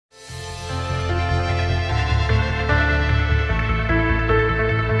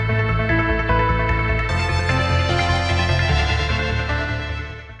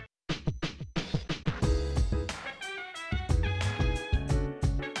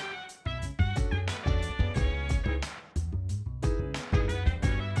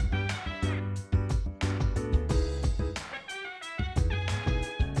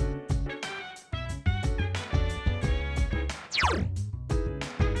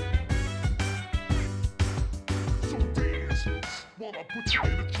put you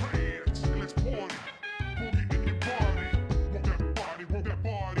in a trance and let's party. Boogie in your body. Work that body, work that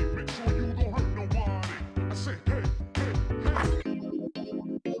body. Make sure you don't hurt nobody. I say, hey, hey, hey.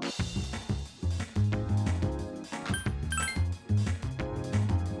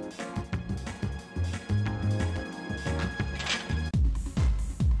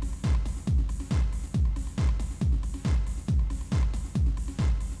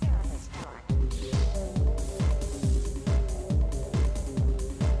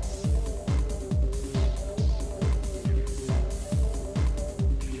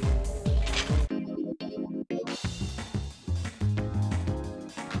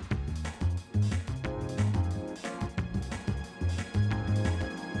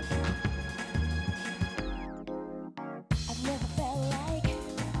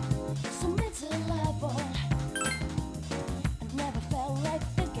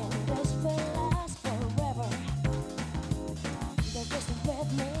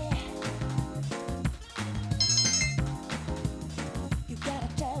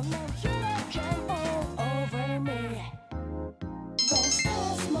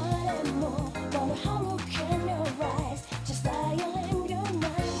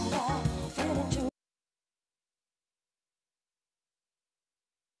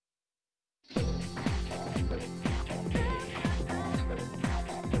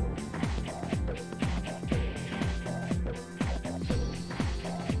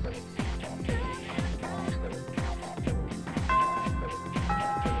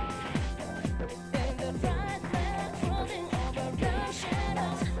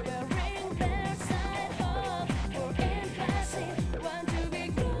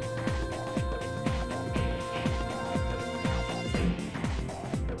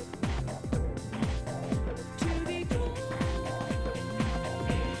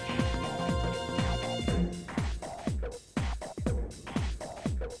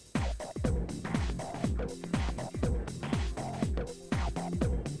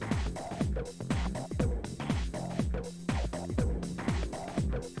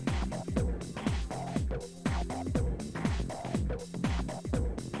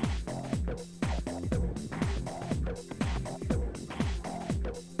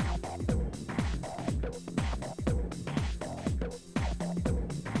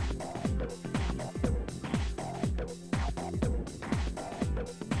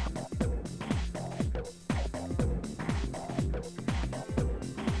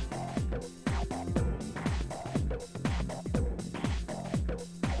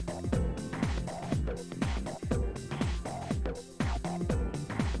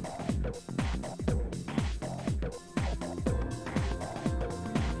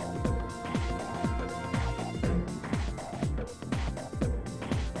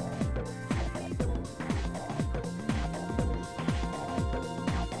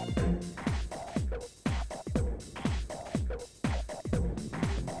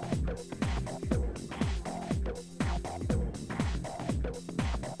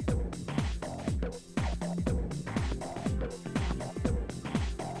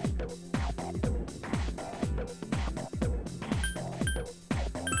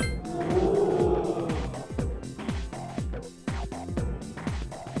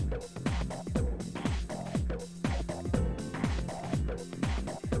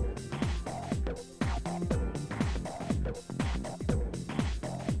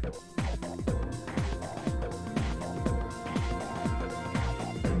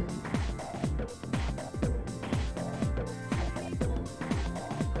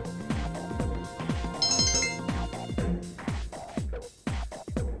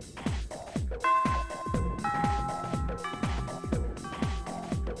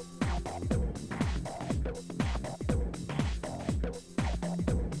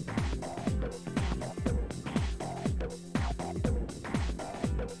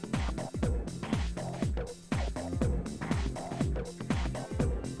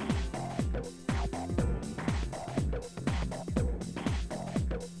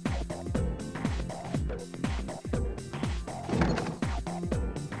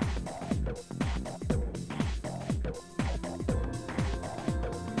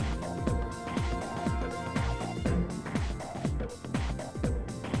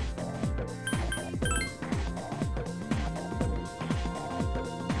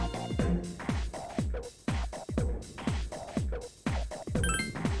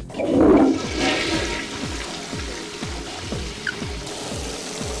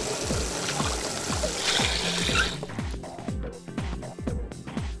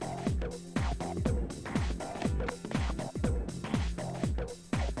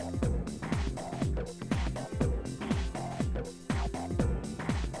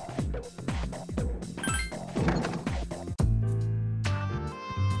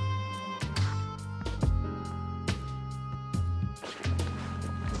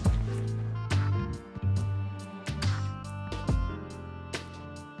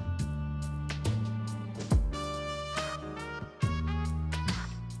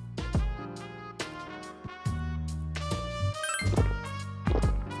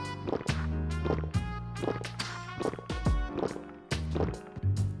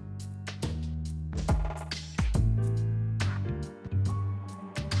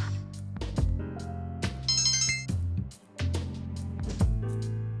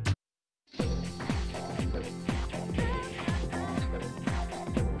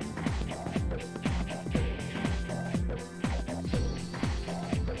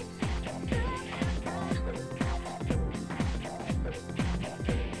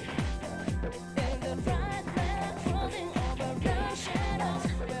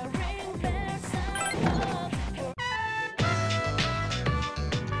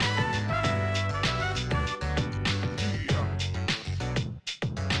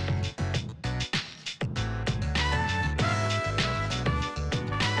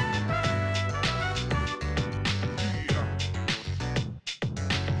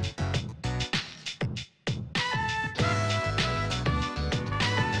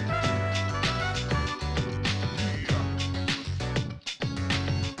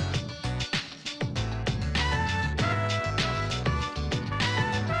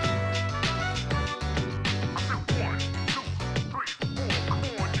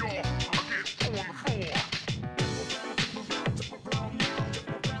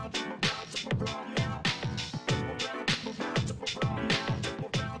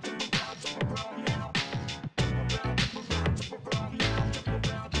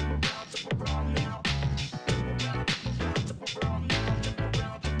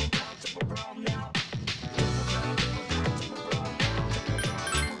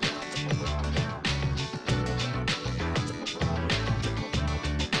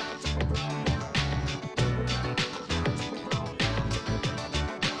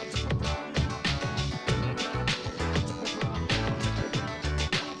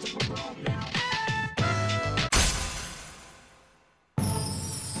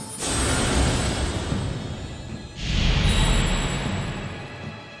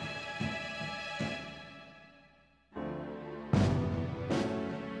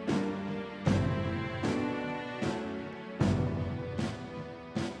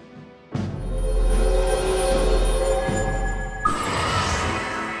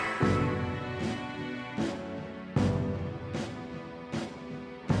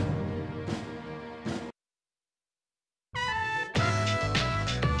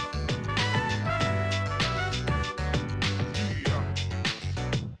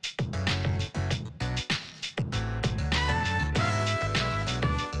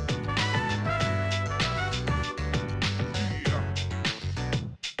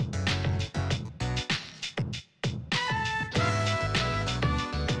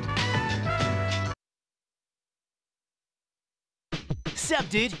 What's up,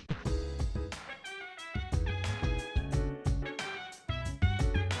 dude?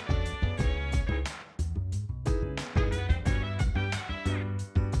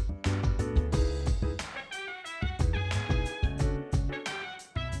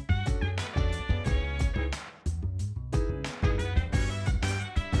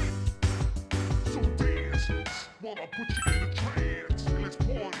 So dance while I put you in a trance. And let's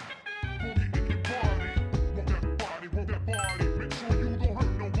party. Boogie in your body. Rock that body, rock that body. Make sure you don't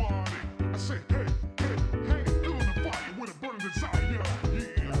hurt nobody. I say, hey, hey, hey, feeling the fire with a burning desire.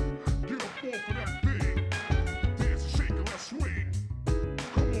 Yeah, get up off of that thing. Dance and shake and let's swing.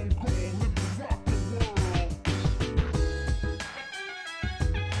 Come on, go on, let me rock the world.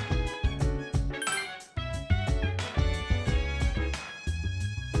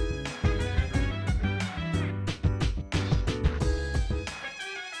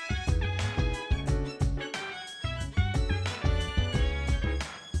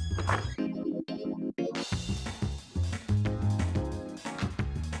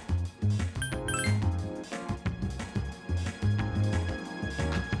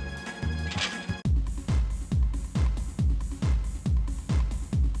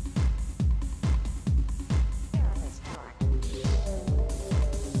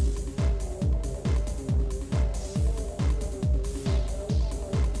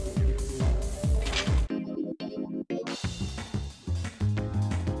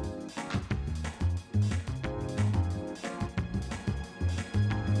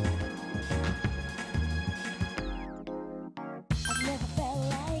 I've never felt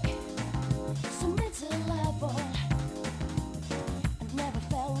like so miserable. I've never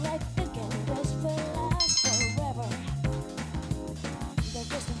felt like thinking this will last forever. They're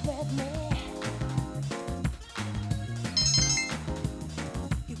just with me.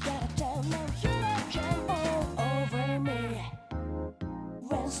 You gotta tell me you don't come all over me.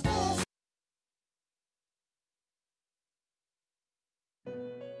 When stars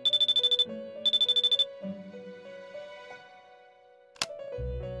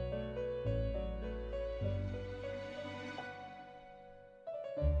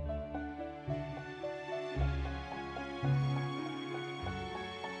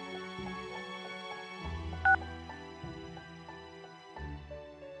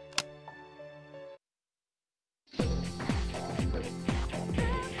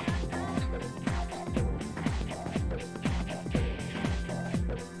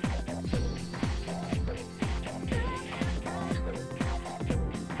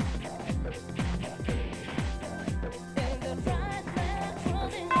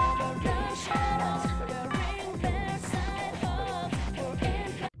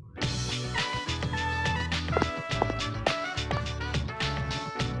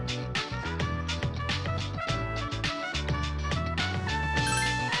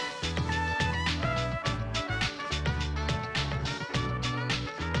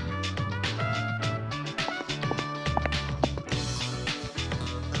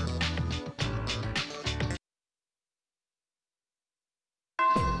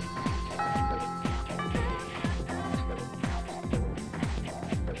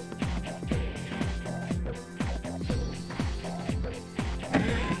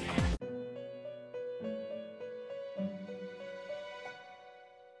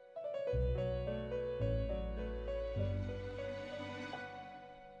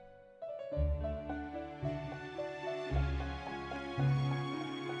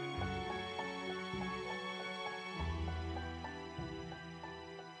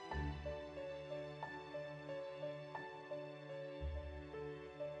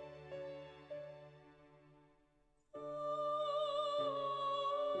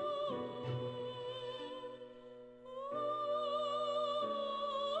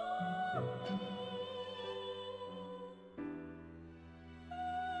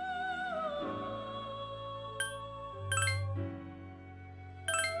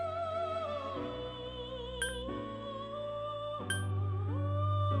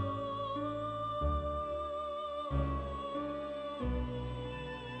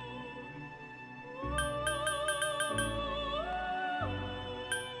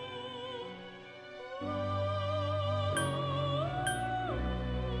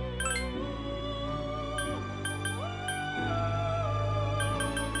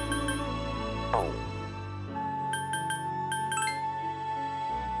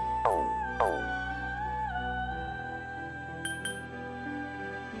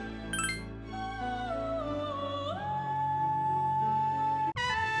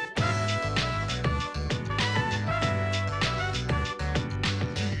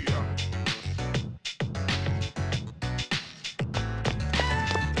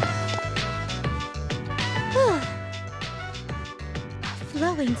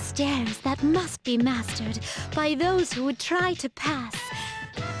following stairs that must be mastered by those who would try to pass.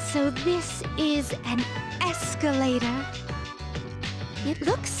 So this is an escalator. It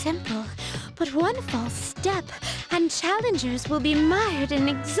looks simple, but one false step and challengers will be mired in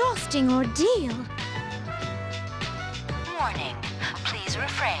an exhausting ordeal. Warning, please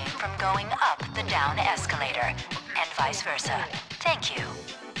refrain from going up the down escalator, and vice versa. Thank you.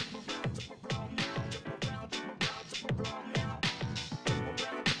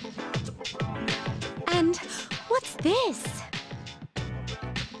 And what's this?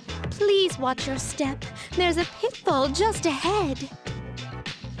 Please watch your step. There's a pitfall just ahead.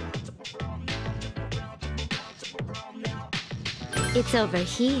 It's over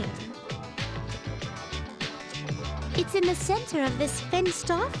here. It's in the center of this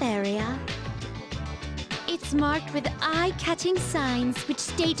fenced-off area. It's marked with eye-catching signs which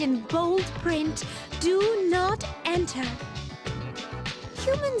state in bold print, "Do not enter."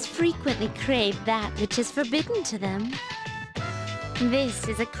 Humans frequently crave that which is forbidden to them. This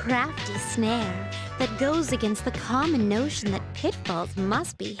is a crafty snare that goes against the common notion that pitfalls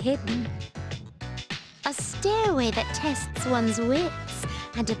must be hidden. A stairway that tests one's wits,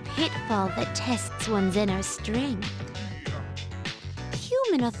 and a pitfall that tests one's inner strength.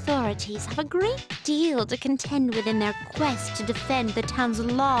 Human authorities have a great deal to contend with in their quest to defend the town's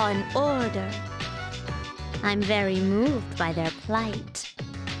law and order. I'm very moved by their plight.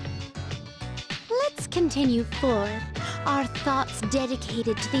 Let's continue forth, our thoughts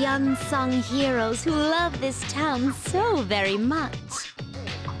dedicated to the unsung heroes who love this town so very much.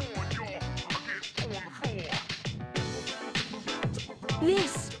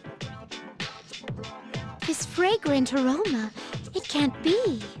 This fragrant aroma, it can't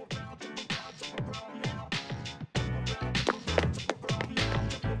be.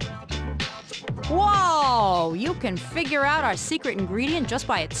 Whoa! You can figure out our secret ingredient just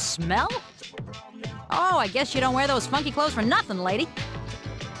by its smell? Oh, I guess you don't wear those funky clothes for nothing, lady.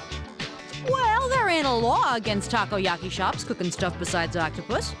 Well, there ain't a law against takoyaki shops cooking stuff besides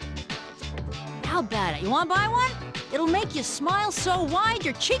octopus. How about it? You want to buy one? It'll make you smile so wide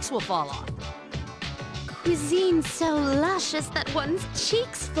your cheeks will fall off. Cuisine so luscious that one's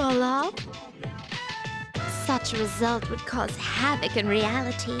cheeks fall off. Such a result would cause havoc in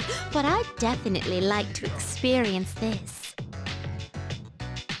reality, but I'd definitely like to experience this.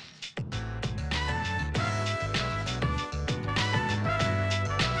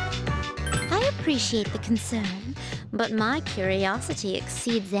 I appreciate the concern, but my curiosity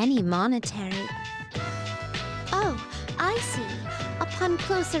exceeds any monetary. Oh, I see. Upon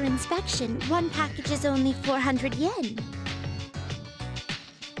closer inspection, one package is only 400 yen.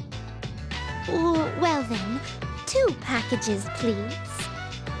 Well then, 2 packages, please.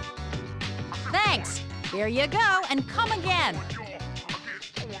 Thanks. Here you go, and come again.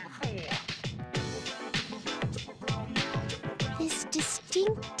 This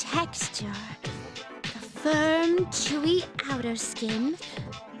distinct texture, the firm, chewy outer skin,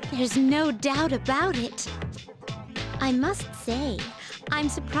 there's no doubt about it. I must say, I'm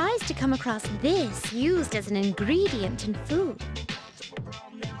surprised to come across this used as an ingredient in food.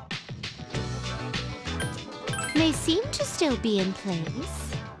 They seem to still be in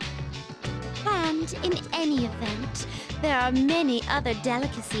place. And in any event, there are many other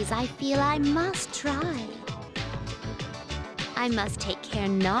delicacies I feel I must try. I must take care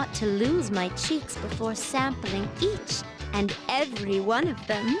not to lose my cheeks before sampling each and every one of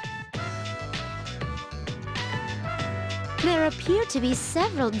them. There appear to be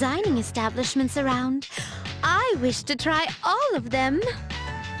several dining establishments around. I wish to try all of them.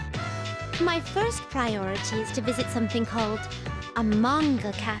 My first priority is to visit something called a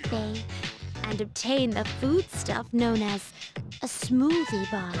manga cafe and obtain the foodstuff known as a smoothie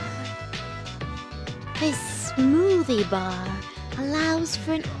bar. This smoothie bar allows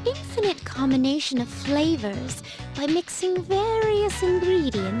for an infinite combination of flavors by mixing various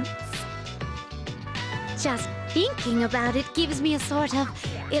ingredients. Just thinking about it gives me a sort of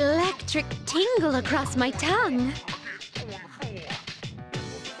electric tingle across my tongue.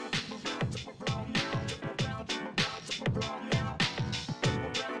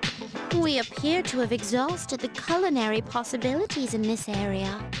 We appear to have exhausted the culinary possibilities in this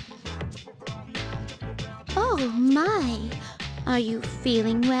area. Oh my, are you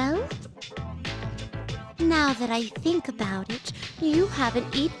feeling well? Now that I think about it, you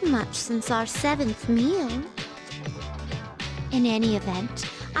haven't eaten much since our 7th meal. In any event,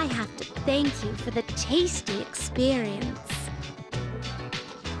 I have to thank you for the tasty experience.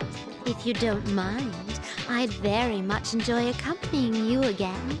 If you don't mind, I'd very much enjoy accompanying you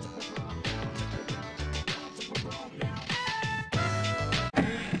again.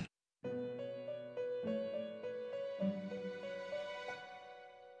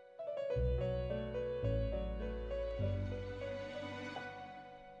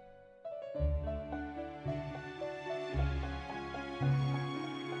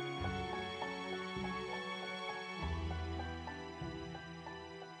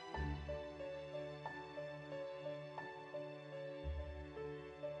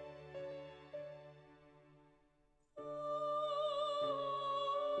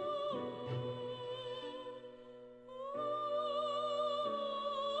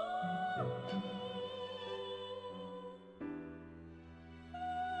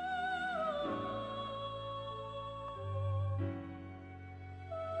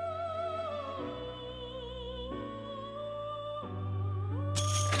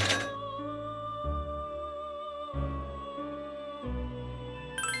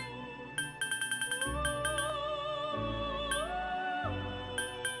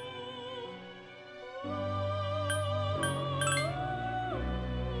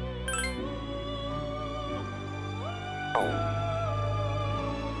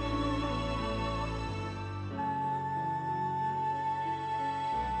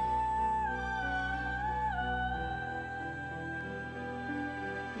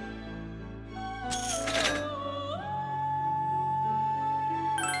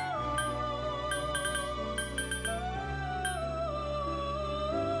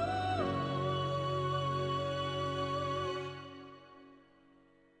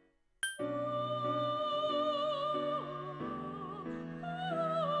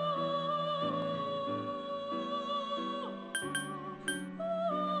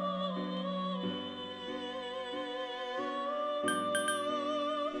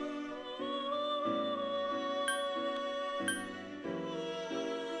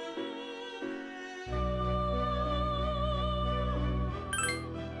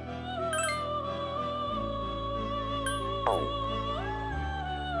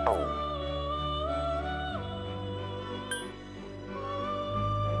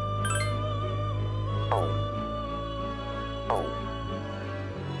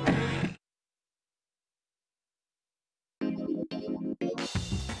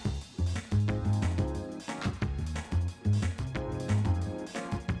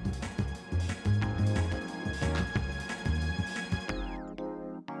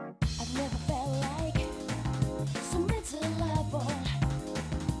 I've never felt like so miserable.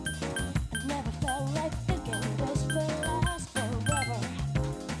 I've never felt like thinking this will last forever.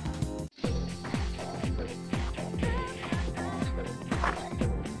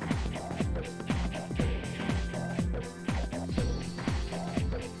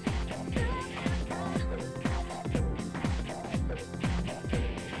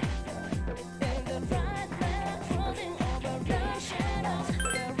 In the bright light, floating over our shadows,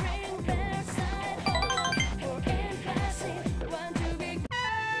 the ring bears side up for in passing, want to be.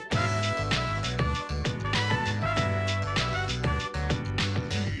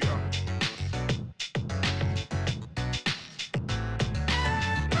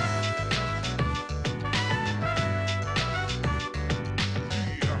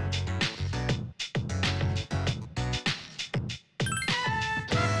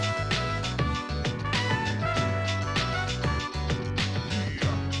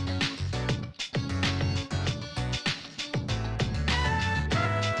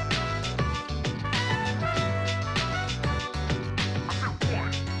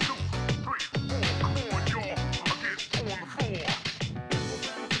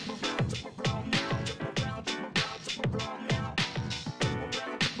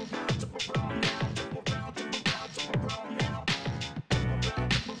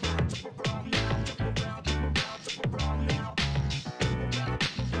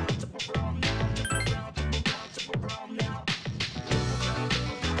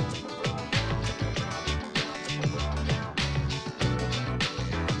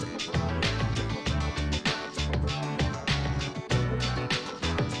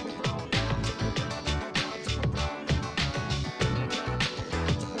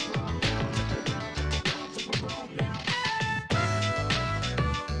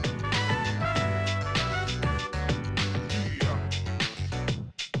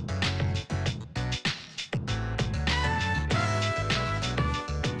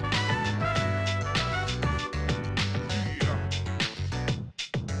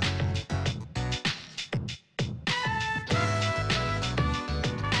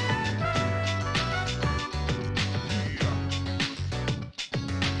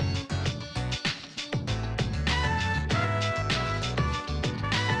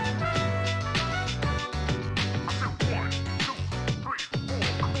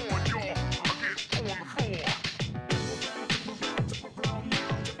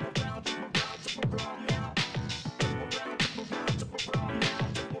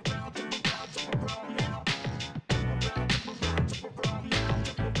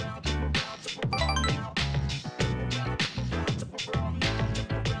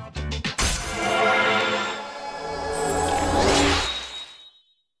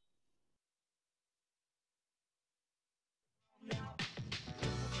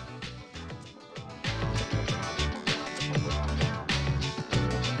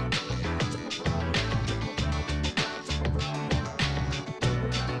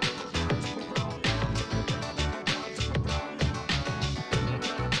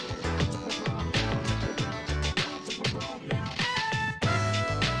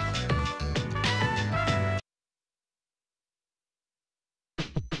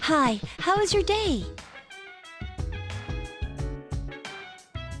 Hi, how was your day?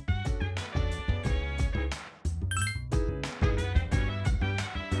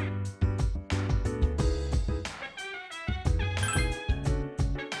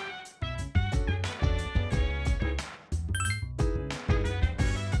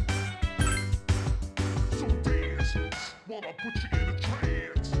 while I put you in a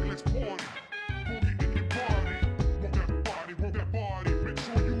trance. And let's party. Boogie in your body. Rock that body, rock that body. Make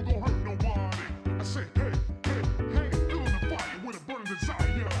sure you don't hurt nobody. I say, hey, hey, hey, feeling the fire when it burns inside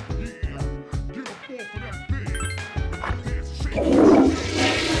ya. Yeah, get up off of that thing. Dance and shake it.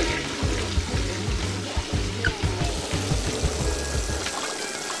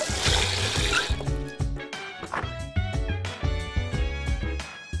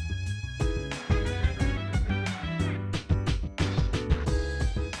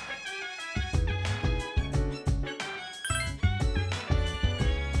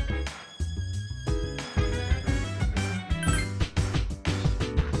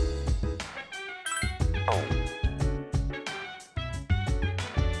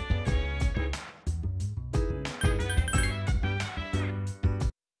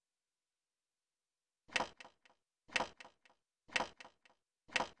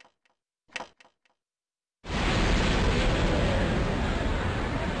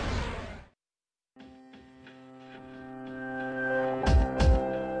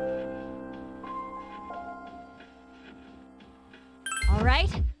 All right.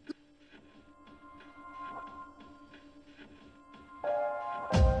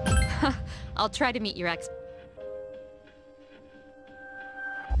 I'll try to meet your ex.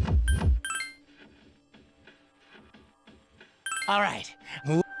 All right.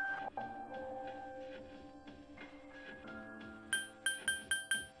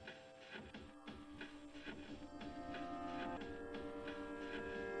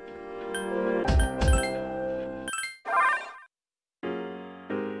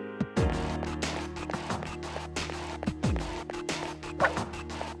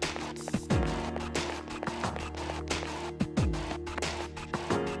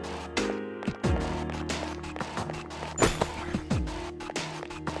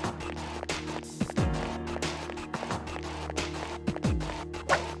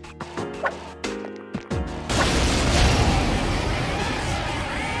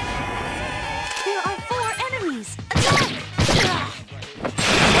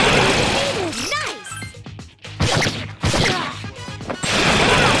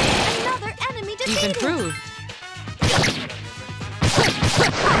 You've improved.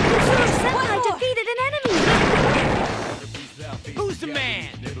 I defeated an enemy! Who's the man?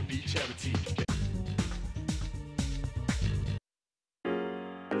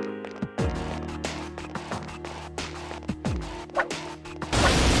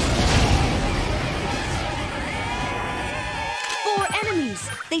 4 enemies.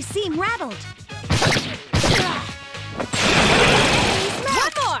 They seem rattled.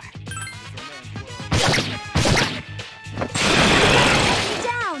 One more!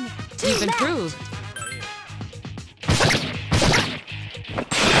 Down. 2 You've left. improved.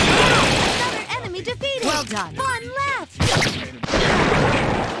 Another enemy defeated. Well done. 1 left.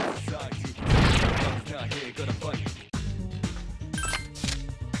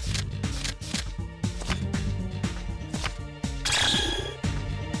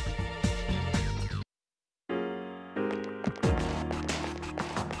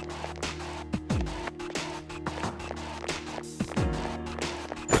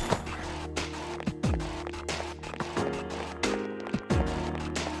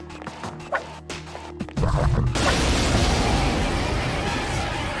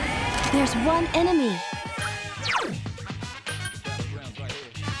 There's 1 enemy.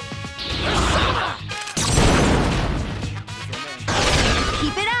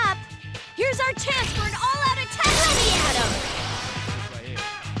 Keep it up. Here's our chance for an all-out attack.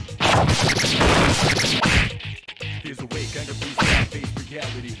 Here's a way, kind of beast, face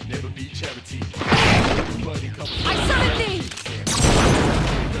reality, never be charity. I summon thee!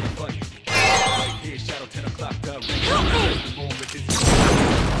 Right here, shadow 10 o'clock, Help me!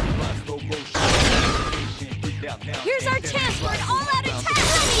 Here's our chance for an all-out attack.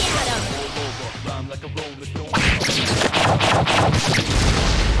 Rhyme like a rolling stone.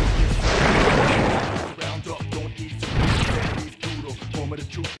 Round up, don't eat too much. Enemies brutal, form of the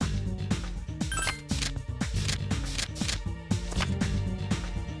truth.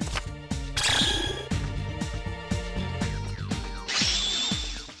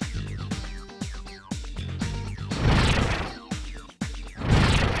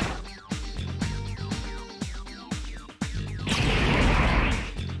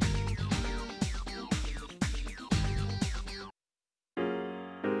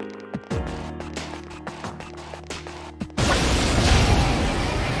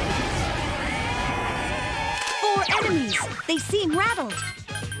 Enemies. They seem rattled.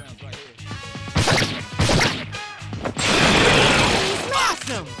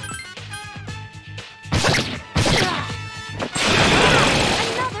 Awesome!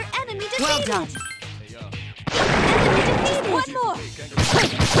 done. Enemy defeated. One more.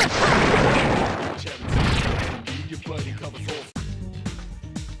 Your buddy covers all.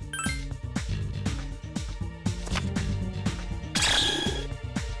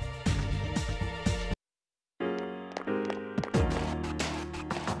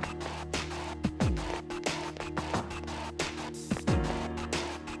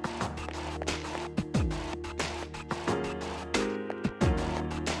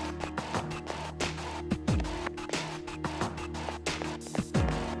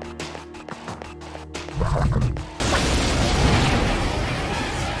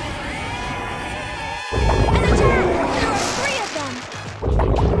 An attack! There are 3 of them.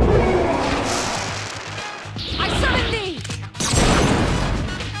 I summon thee.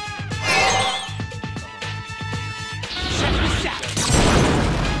 Check this out.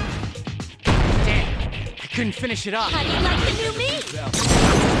 Damn, I couldn't finish it off. How do you like the new me?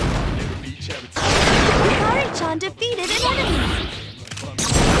 Never be charity. Hikari-chan defeated an enemy.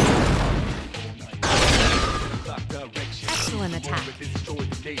 Excellent attack. Destroy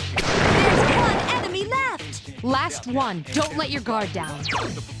the nation. There's 1 enemy left. Last one. Don't let your guard down.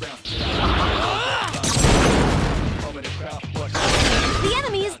 The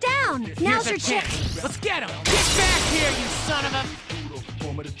enemy is down. Now's your chance. chance. Let's get him. Get back here, you son of a...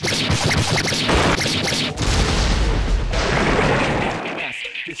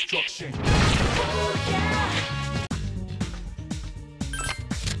 Destruction.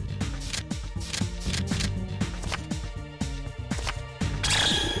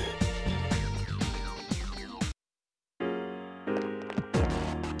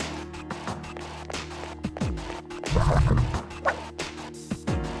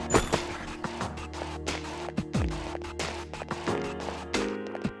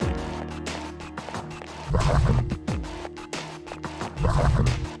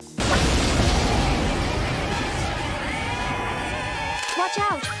 Watch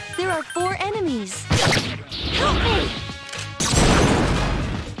out. There are 4 enemies. Help me.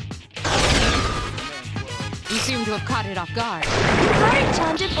 You seem to have caught it off guard.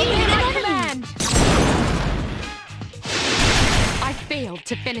 Hikari-chan defeated an enemy. I failed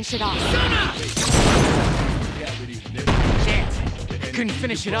to finish it off. Can't. Couldn't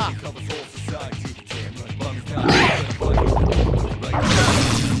finish it off.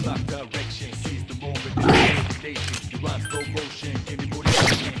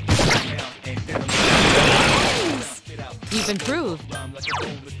 You've improved.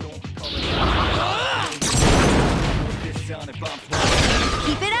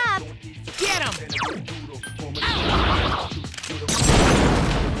 Keep it up. Get him!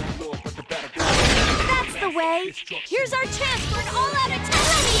 That's the way. Here's our chance for an all-out attack.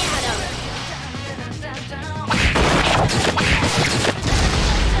 Let me at him.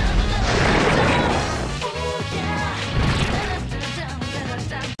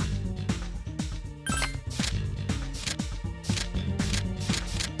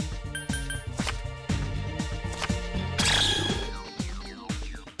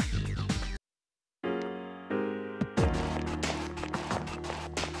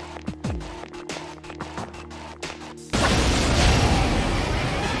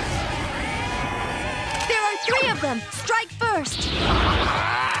 There are 3 of them. Strike first.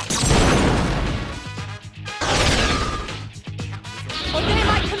 Obey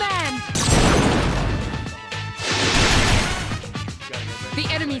my command! The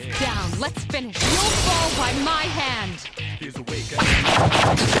enemy's down. Let's finish. You'll fall by my hand. There's a way.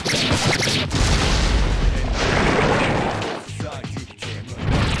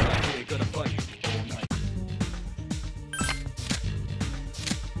 Gonna fight all night.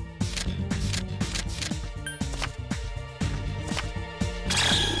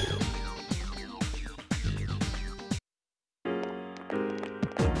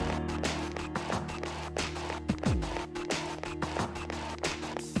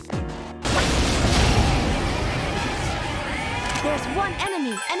 There's 1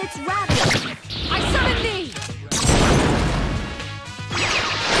 enemy, and it's Rabbit. I summon thee!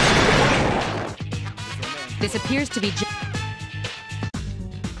 This appears to be...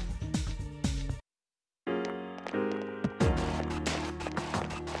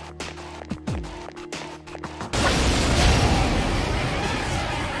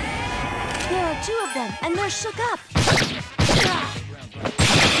 There are 2 of them, and they're shook up.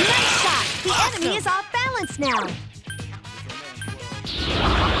 Nice shot! The enemy is off balance now.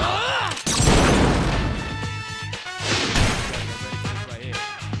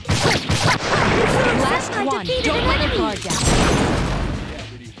 Last one. Don't let your guard down.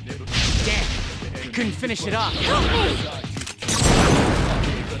 Damn. Couldn't finish it off. Help me!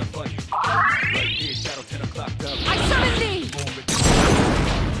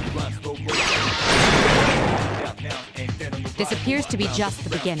 This appears to be just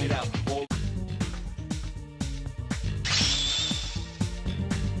the beginning.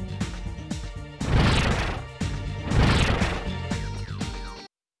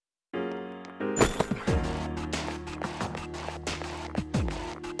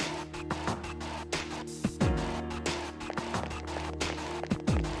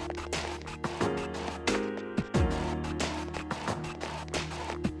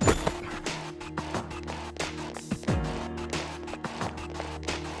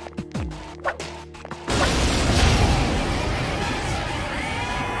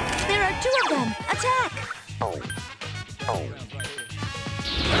 Attack!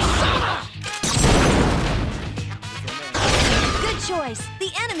 Good choice. The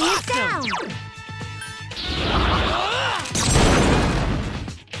enemy is down.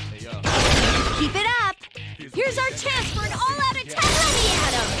 Keep it up. Here's our chance for an all-out attack. Let me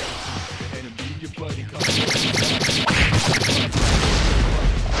at him.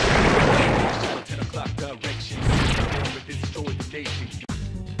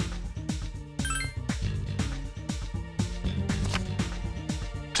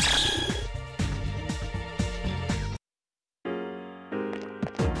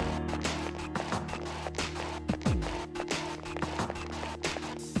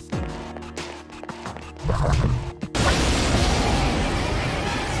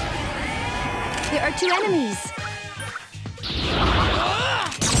 There are 2 enemies.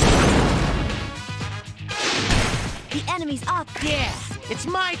 The enemy's up. Yeah, it's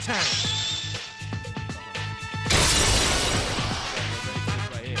my turn.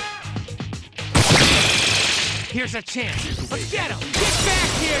 Here's a chance. Let's get him. Get back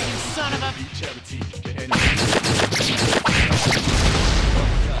here, you son of a...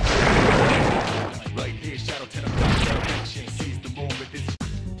 Right here, shadow 10 o'clock direction. Seize the moment.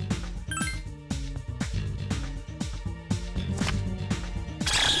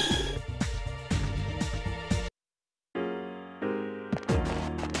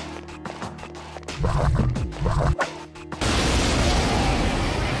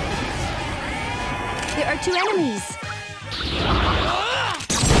 There are 2 enemies.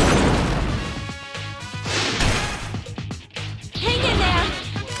 Hang in there.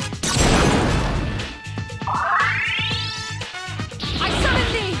 I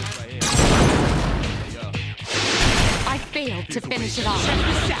summoned thee. I failed to finish it off. Check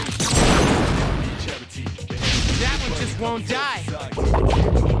this out. That one just won't die.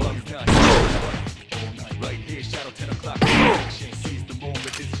 Right here, shadow 10 o'clock direction. Seize the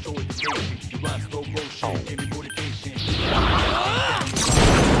moment, destroy the nation. You rhyme slow motion, give me motivation.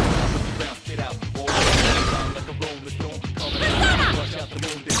 Bounce it out, all around like a rolling stone. Watch out the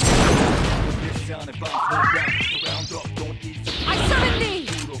moon, this sound and bounce around up, don't eat. I summoned thee.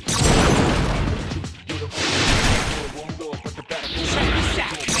 Check this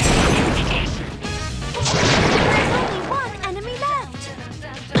out. There's only 1 enemy left.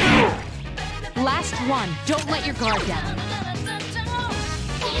 Last one. Don't let your guard down.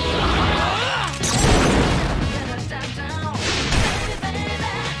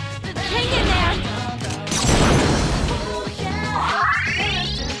 Hang in there.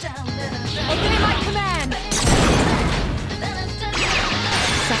 Obey my command.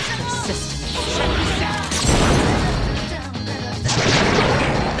 Such persistence. Check this out.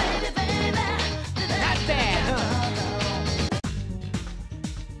 Not bad, huh?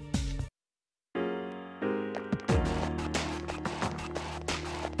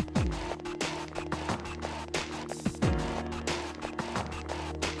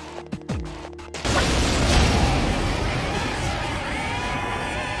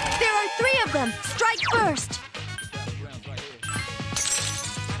 There are 3 of them. Strike first.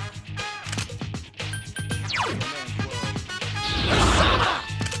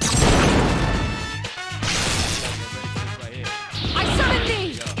 I summon thee.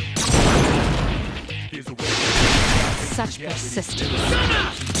 Such persistence.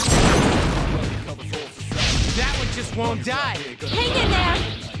 That one just won't die. Hang in there.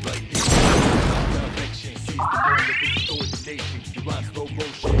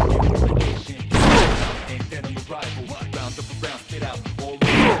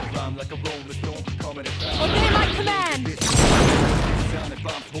 Obey my command.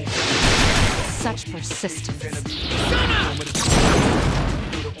 Such persistence.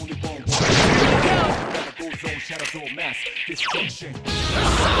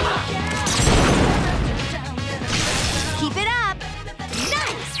 Keep it up.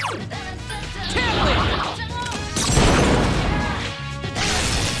 Nice.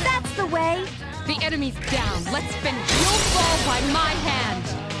 That's the way. The enemy's down. Let's finish. You'll fall by my hand.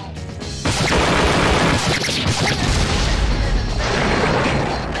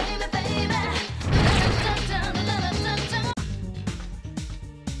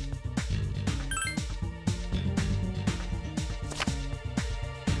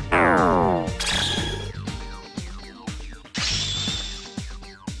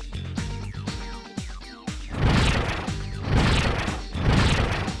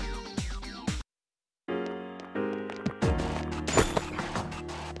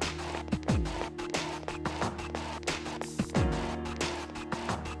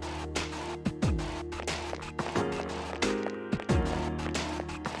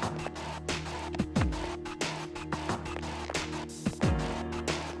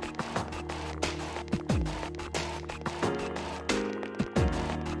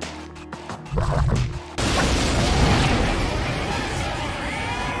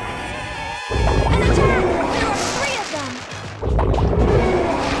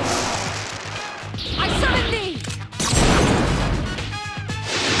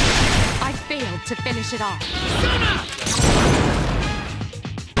 To finish it off.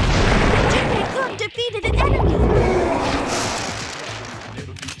 Good defeated an enemy.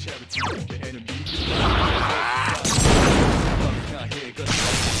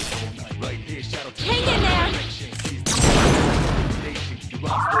 Hang in there.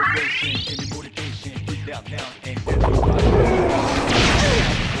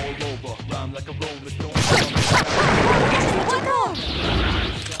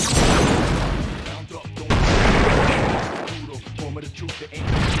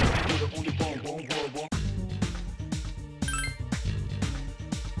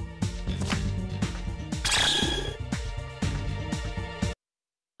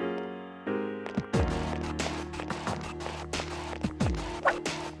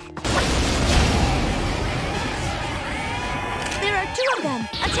 There are two of them.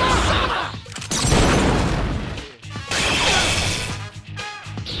 Attack!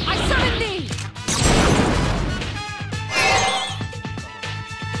 I summon thee!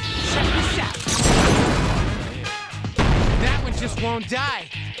 Check this out. That one just won't die.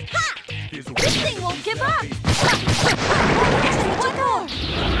 Ha! This thing won't give up! One more!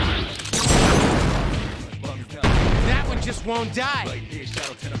 That one just won't die. Right here,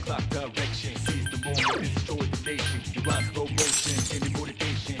 shadow 10 o'clock direction. Seize the moment, destroy the nation. You rhyme slow motion, any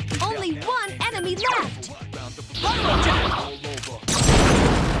motivation. Only one enemy left! Round up all over.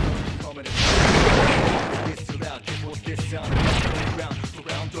 Coming in. This too loud, this was this sound.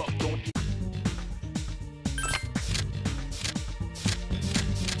 Round up, don't.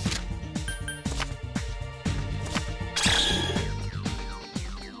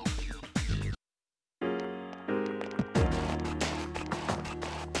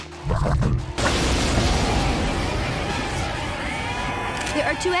 There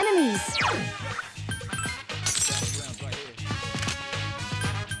are two enemies.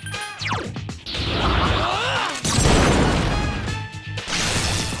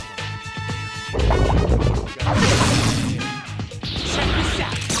 Check this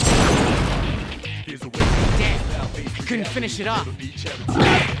out. Damn, couldn't finish it off.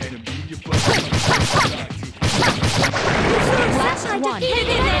 Last one. Hit it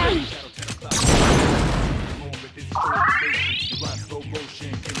in there.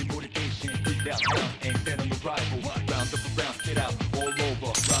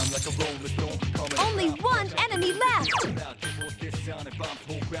 Only one enemy left.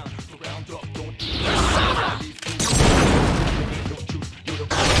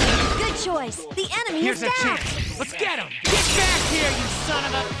 Good choice. The enemy Here's is a down. chance. Let's get him. Get back here, you son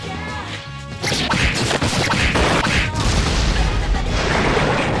of a...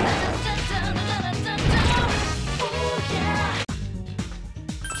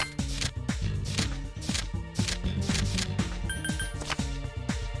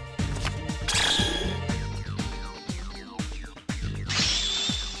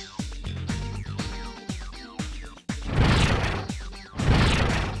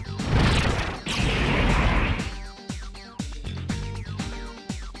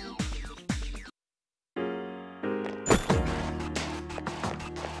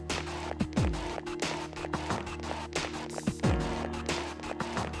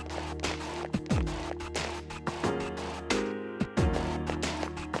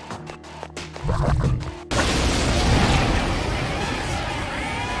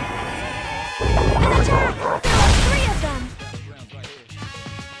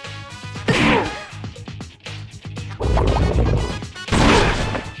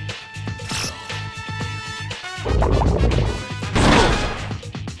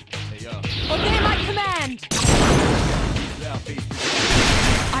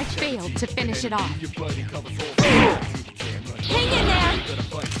 To finish it off. Hang in there!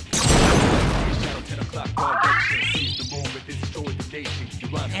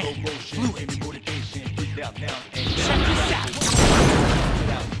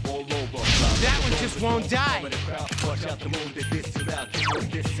 That one just won't die.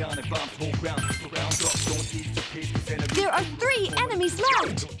 There are 3 enemies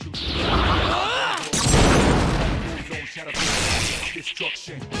left!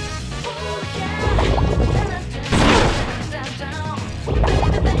 Destruction.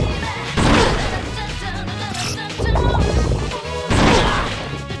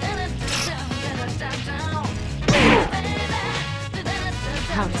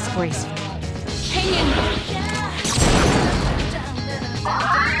 How disgraceful. Hang in!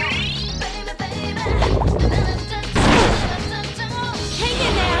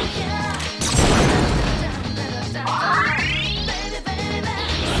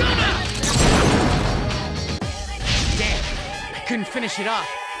 finish it off.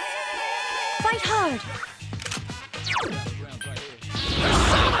 Fight hard.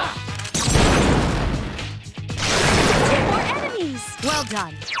 Two more enemies. Well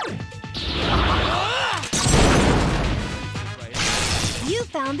done. You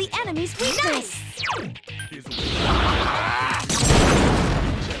found the enemy's weakness.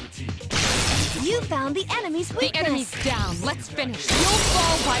 You found the enemy's weakness. The enemy's down. Let's finish. You'll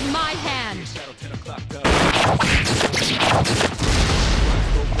fall by my hand.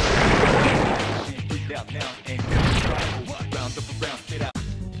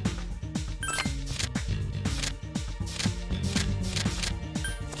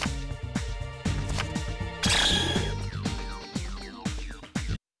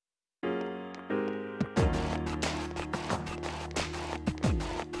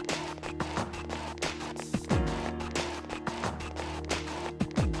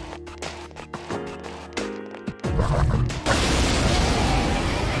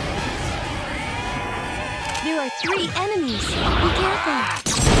 There are 3 enemies. Be careful.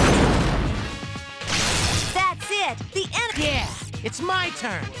 That's it. The enemy. Yeah, it's my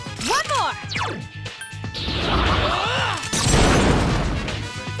turn. One more.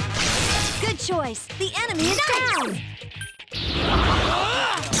 Good choice. The enemy is down.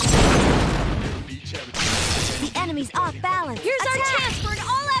 The enemy's off balance. Here's our chance for an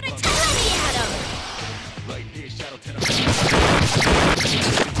all-out attack. Let me at him.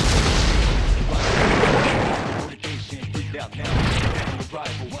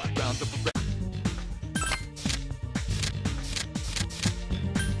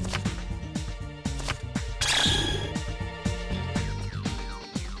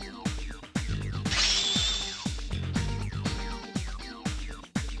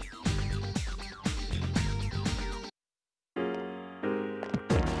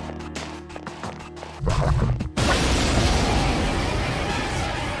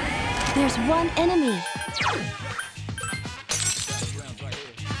 There's one enemy.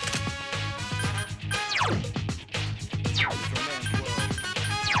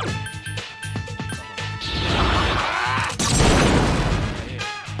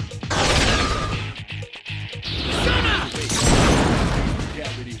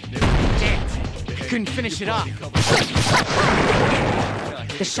 Couldn't finish it off.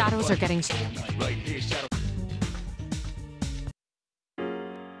 The shadows are getting...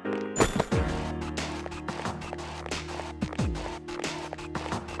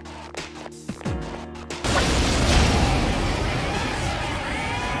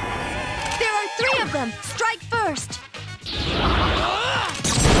 There are 3 of them. Strike first.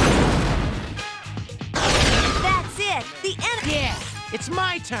 That's it. The enemy. Yeah, it's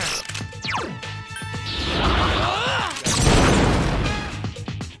my turn.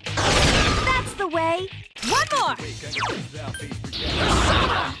 That's the way. One more.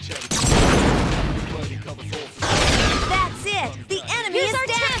 That's it. The enemy is down.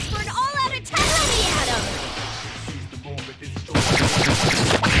 chance for an all-out attack. Let me at him.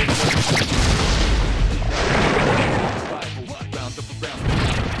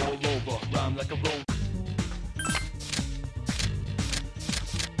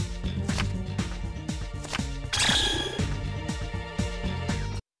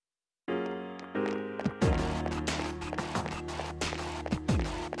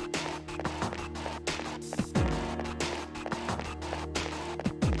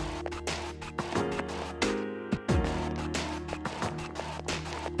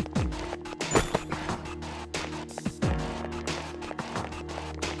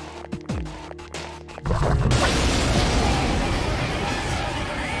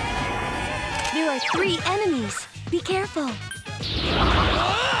 There are 3 enemies. Be careful.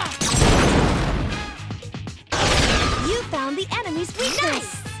 You found the enemy's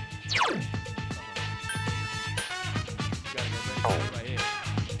weakness.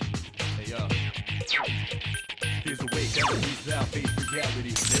 Here's a way, enemies now face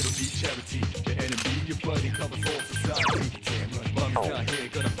reality. Never be charity. The enemy you're fighting covers all society. Damn, mommy's not here,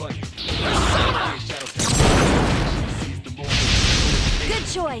 gonna fight you. Good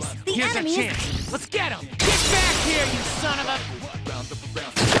choice. The Here's enemy a is... chance. Let's get him. Get back here, you son of a...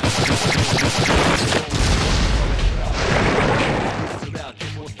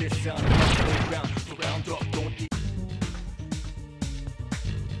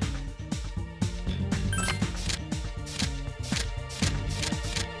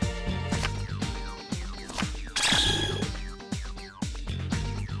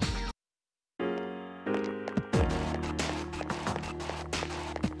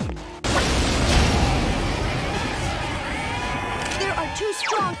 There are 2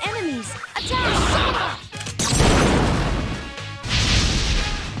 strong enemies. Attack!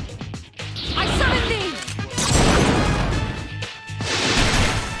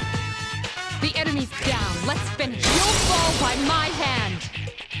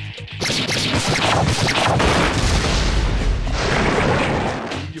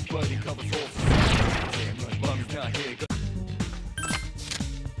 Your buddy covers all society. Damn right, mommy's not here.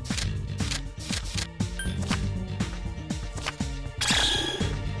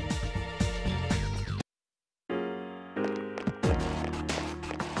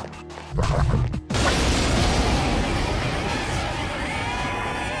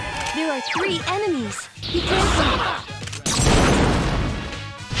 There are 3 enemies. Be careful.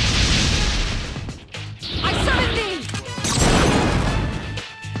 I summon thee!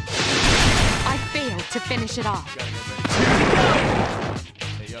 I failed to finish it off.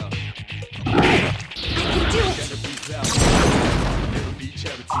 Hey, I can do it! never be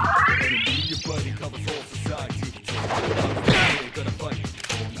charity. The enemy, your buddy covers all society. We're gonna fight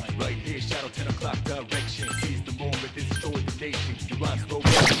all night. Right here, shadow 10 o'clock direction. Seize the moment, destroy the nation. Your rhymes go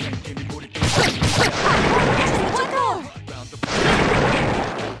action, give me motivation. One more! Round the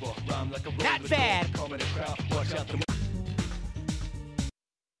over, rhyme like a roller. Not bad. Calm in the crowd, watch out the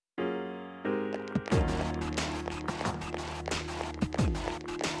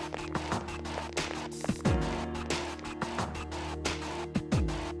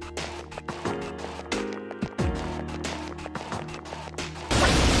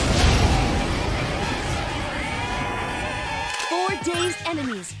 4 dazed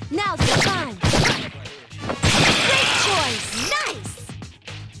enemies. Now's the time. Great choice. Nice.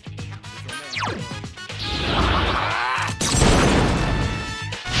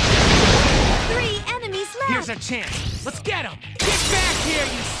 Three enemies left. Here's our chance. Let's get him. Get back here,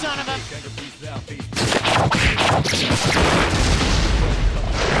 you son of a...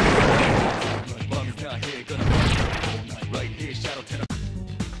 mommy's not here, gonna fight all night. Right here, shadow 10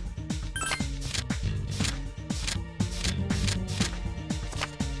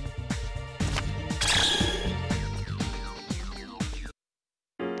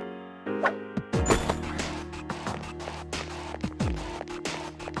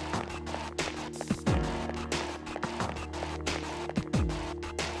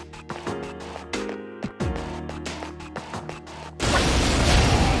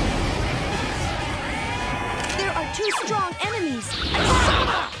 There are 2 strong enemies.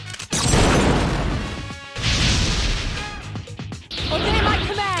 Obey my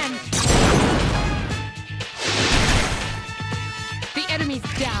command. The enemy's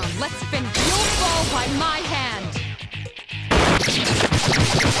down. Let's finish. You'll fall by my hand.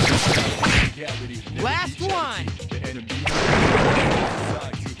 Last one. The enemy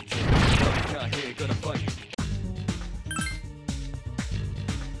society. Mommy's not here, gonna fight.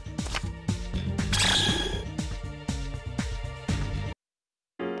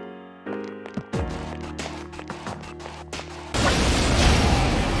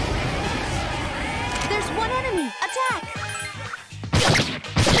 There's 1 enemy. Attack.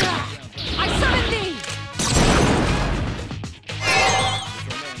 I summon thee.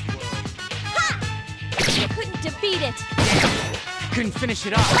 Ha! You couldn't defeat it. Couldn't finish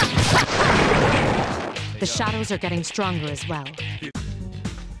it off. The shadows are getting stronger as well.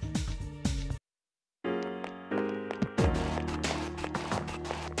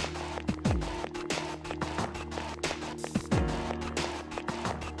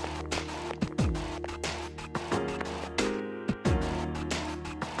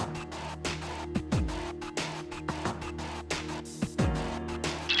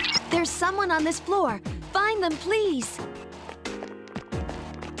 There's someone on this floor. Find them, please.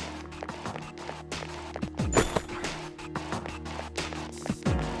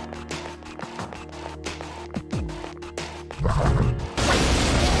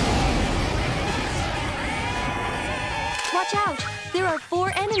 Watch out! There are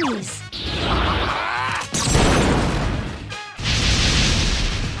 4 enemies.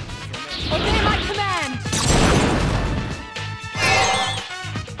 Obey my command!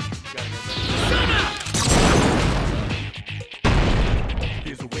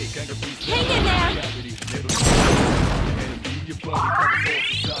 Here's a way, kind of beast. Hang in there! Enemy, your buddy covers all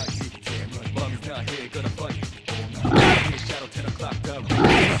society. Damn right, mommy's not here, gonna fight all night. Here, shadow 10 o'clock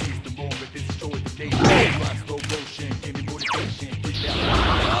direction. Seize the moment, destroy the nation. Rhyme slow motion, give me motivation. Freak out,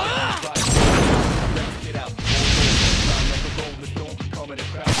 get out. Rhyme like a rolling stone, calm in the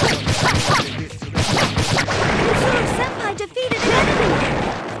crowd. Mitsuru Senpai defeated an enemy!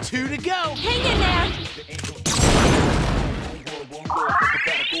 2 to go. Hang in there!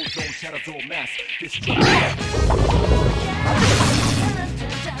 Shadows all mass. Be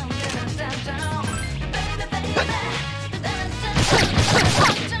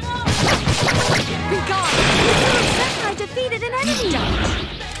gone! Mitsuru Senpai defeated an enemy!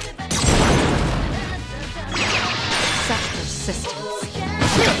 Such persistence.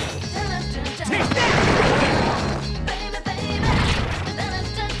 Take that!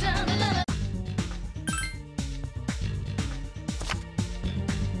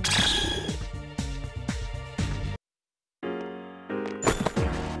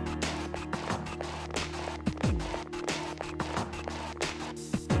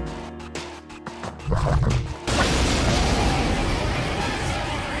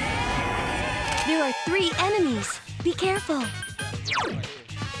 There are 3 enemies. Be careful.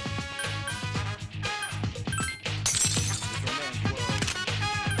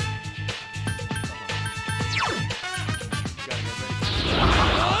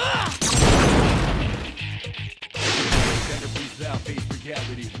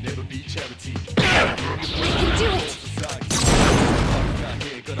 Never be charity. I can do it.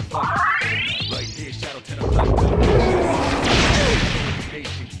 Right here, shadow 10 o'clock.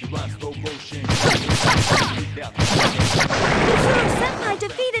 You run slow motion. Senpai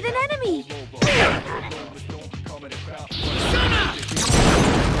defeated an enemy.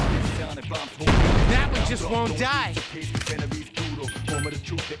 That one just won't die. Enemy defeated.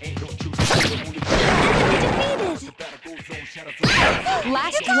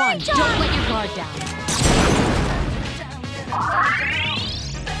 Last one. Don't let your guard down.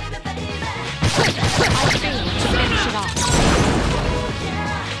 I failed to finish it off.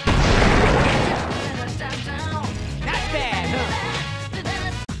 Not bad, huh?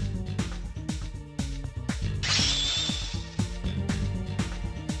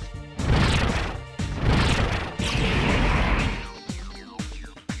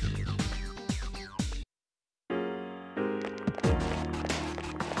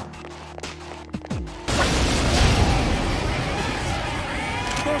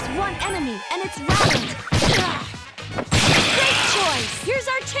 There's one enemy, and it's round. Great choice. Here's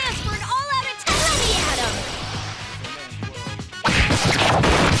our chance for an all-out attack. Let me at him.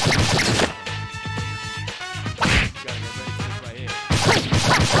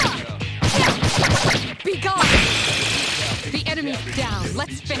 Be gone! The enemy's down.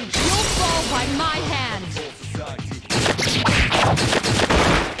 Let's finish. You'll fall by my hand.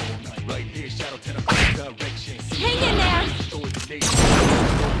 Hang in there.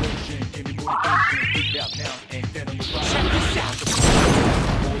 Check this out.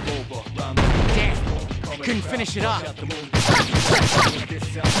 Damn. Couldn't finish it off.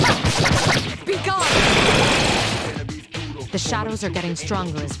 Be gone! The shadows are getting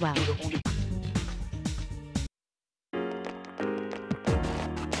stronger as well.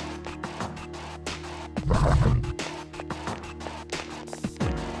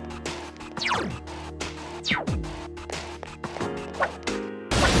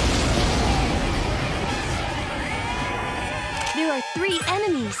 There are 3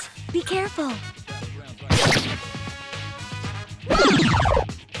 enemies. Be careful.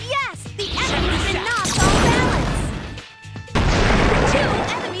 Yes! The enemy's been knocked off balance! 2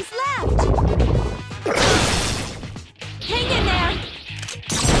 enemies left! Hang in there!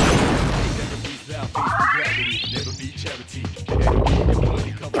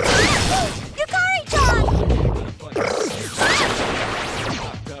 Yukari-chan!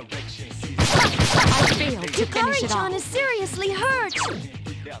 I failed to finish it Yukari-chan off. is seriously hurt!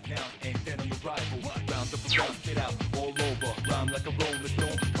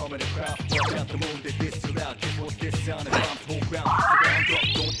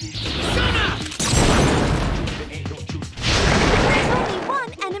 There's only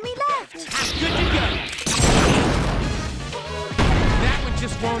 1 enemy left! I'm good to go. That one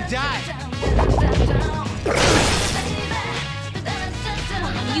just won't die.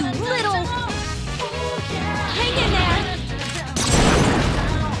 You little... Hang in there!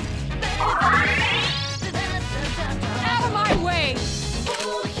 Out of my way!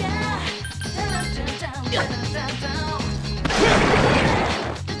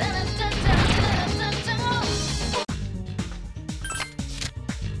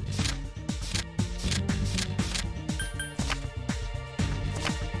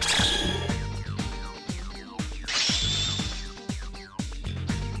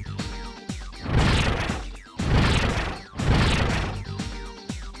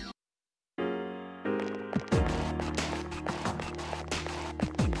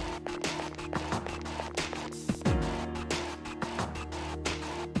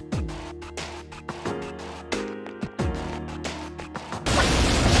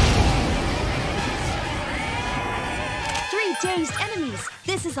 Dazed enemies.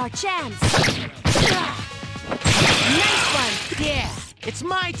 This is our chance. Nice one. Yeah, it's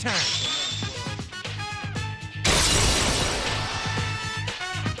my turn.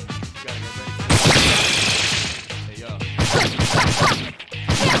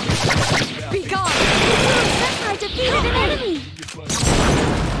 Be gone! Senpai defeated an enemy.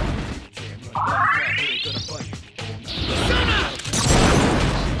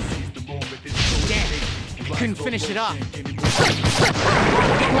 Damn, I couldn't finish it off.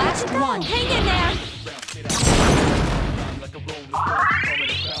 Last one. Hang in there.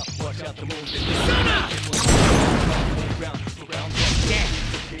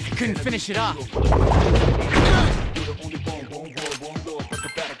 couldn't finish it off. You're the only one world, one love, but the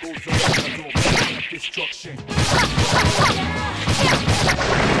battle goes on. Destruction.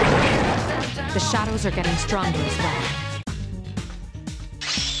 The shadows are getting stronger as well.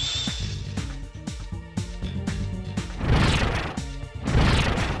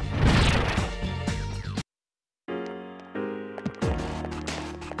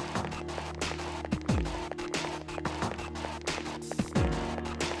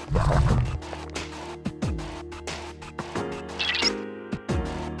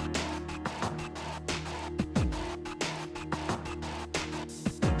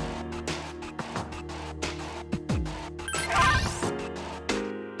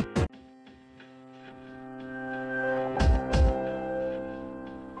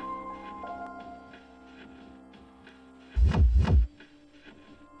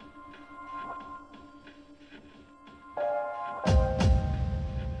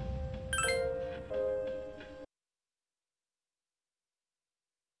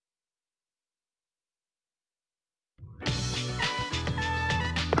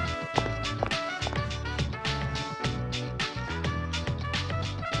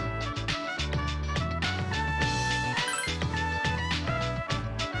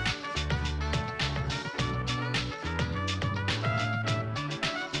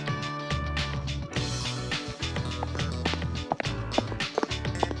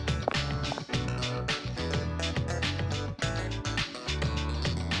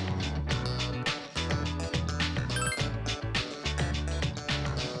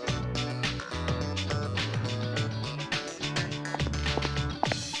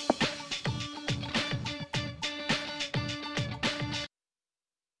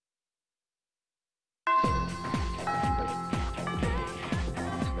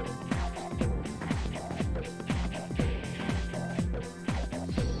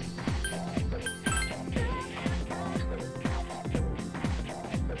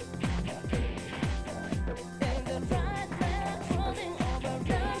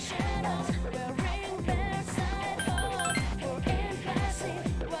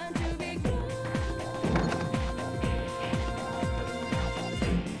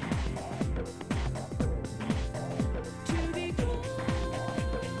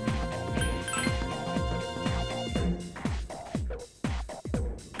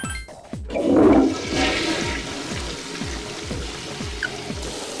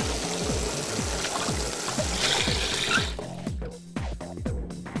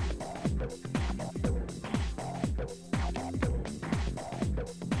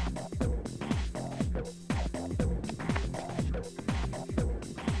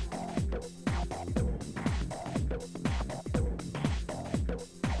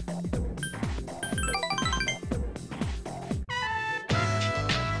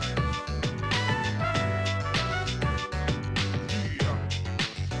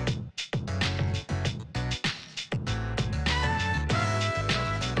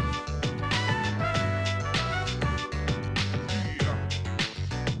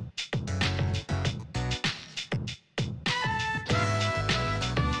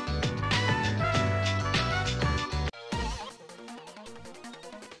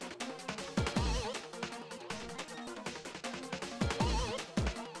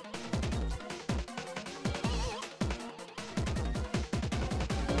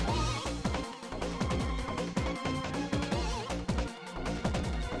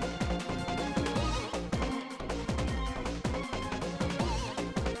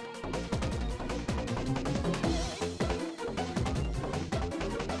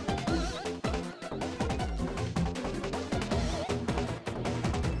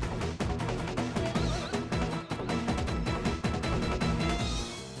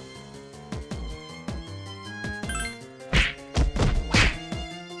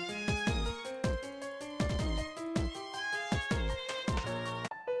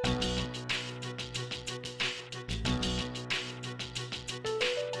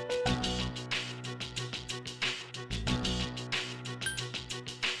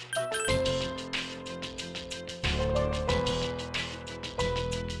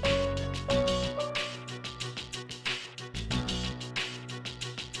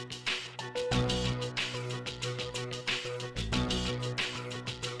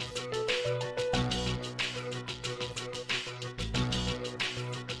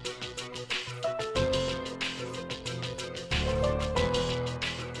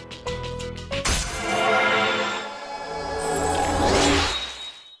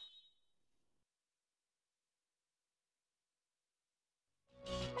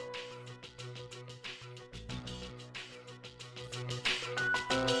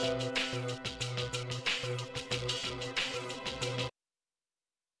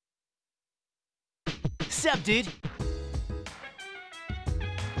 What's up, dude?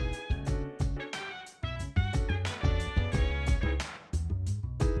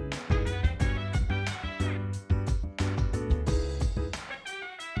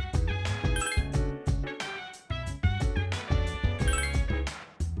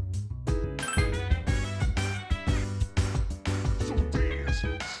 So dance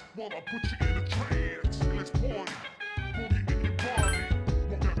while I put you in a trance. Let's party. Boogie in your body.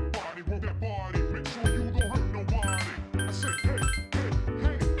 Rock that body. Make sure you don't hurt nobody. I said, hey, hey,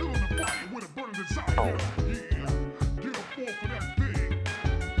 hey, feel the body with a burning desire.